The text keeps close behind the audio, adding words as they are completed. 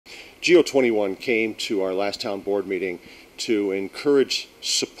GO21 came to our last town board meeting to encourage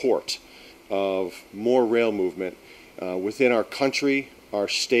support of more rail movement within our country, our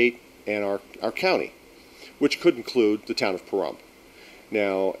state, and our county, which could include the town of Pahrump.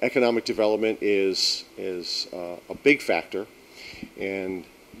 Now, economic development is a big factor, and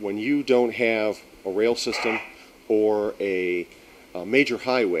when you don't have a rail system or a major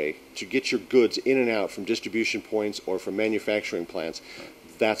highway to get your goods in and out from distribution points or from manufacturing plants,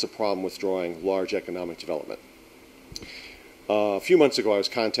 that's a problem with drawing large economic development. A few months ago, I was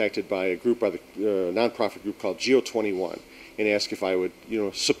contacted by a group, by the nonprofit group called GO21, and asked if I would,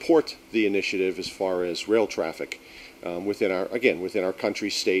 support the initiative as far as rail traffic within our country,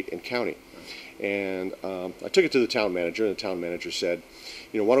 state, and county. And I took it to the town manager, and the town manager said,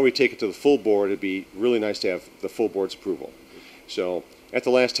 why don't we take it to the full board? It'd be really nice to have the full board's approval. So at the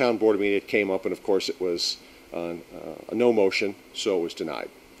last town board meeting, it came up, and of course it was a no motion, so it was denied.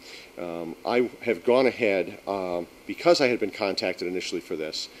 I have gone ahead, because I had been contacted initially for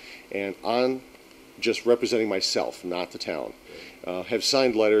this, and on just representing myself, not the town, have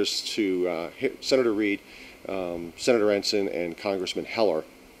signed letters to Senator Reed, Senator Ensign, and Congressman Heller,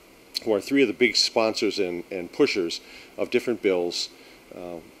 who are three of the big sponsors and pushers of different bills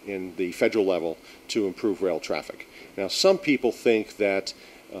in the federal level to improve rail traffic. Now, some people think that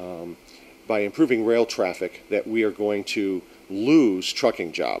by improving rail traffic that we are going to lose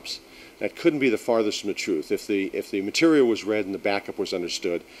trucking jobs. That couldn't be the farthest from the truth. If the material was read and the backup was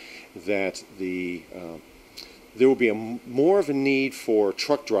understood, that there will be more of a need for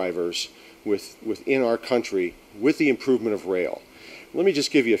truck drivers within our country with the improvement of rail. Let me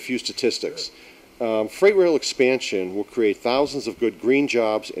just give you a few statistics. Freight rail expansion will create thousands of good green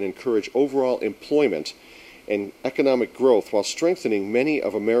jobs and encourage overall employment and economic growth while strengthening many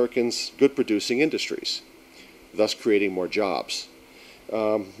of Americans' good-producing industries, thus creating more jobs.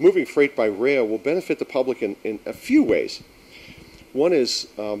 Moving freight by rail will benefit the public in a few ways. One is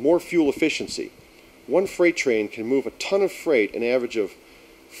more fuel efficiency. One freight train can move a ton of freight, an average of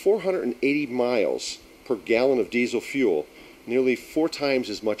 480 miles per gallon of diesel fuel, nearly 4 times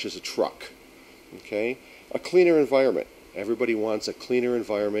as much as a truck. Okay? A cleaner environment. Everybody wants a cleaner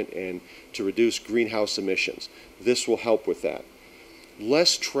environment and to reduce greenhouse emissions. This will help with that.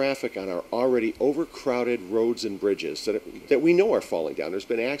 Less traffic on our already overcrowded roads and bridges that we know are falling down. There's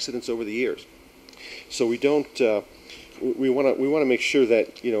been accidents over the years, so we don't. We want to make sure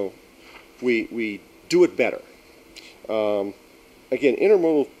that we do it better. Again,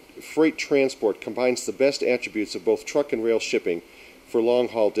 intermodal freight transport combines the best attributes of both truck and rail shipping for long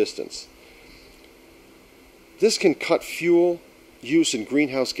haul distance. This can cut fuel use and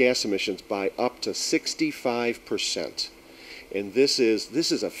greenhouse gas emissions by up to 65%. And this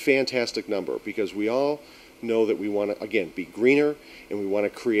is a fantastic number because we all know that we want to, again, be greener and we want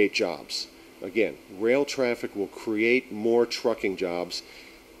to create jobs. Again, rail traffic will create more trucking jobs,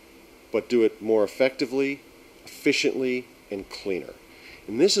 but do it more effectively, efficiently, and cleaner.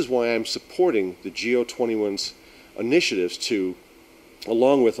 And this is why I'm supporting the GO21's initiatives to,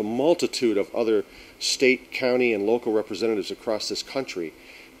 along with a multitude of other state, county, and local representatives across this country,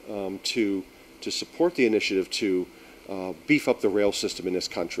 to support the initiative to beef up the rail system in this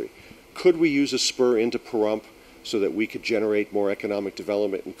country. Could we use a spur into Pahrump so that we could generate more economic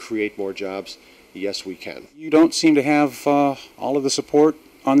development and create more jobs? Yes, we can. You don't seem to have all of the support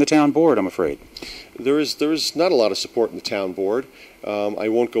on the town board, I'm afraid. There is not a lot of support in the town board. I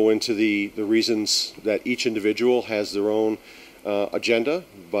won't go into the reasons that each individual has their own agenda,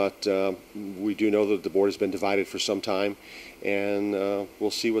 but we do know that the board has been divided for some time, and we'll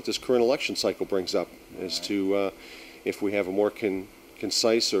see what this current election cycle brings up as to if we have a more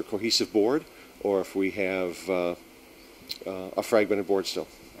concise or cohesive board, or if we have a fragmented board still.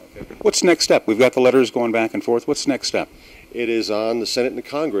 Okay. What's next step? We've got the letters going back and forth. What's next step? It is on the Senate and the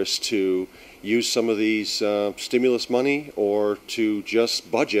Congress to use some of these stimulus money or to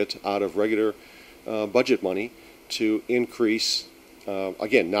just budget out of regular budget money to increase,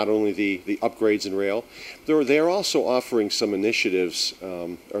 again, not only the upgrades in rail. They're also offering some initiatives,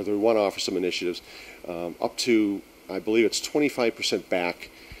 or they want to offer some initiatives up to, I believe it's 25% back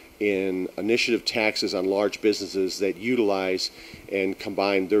in initiative taxes on large businesses that utilize and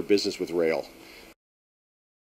combine their business with rail.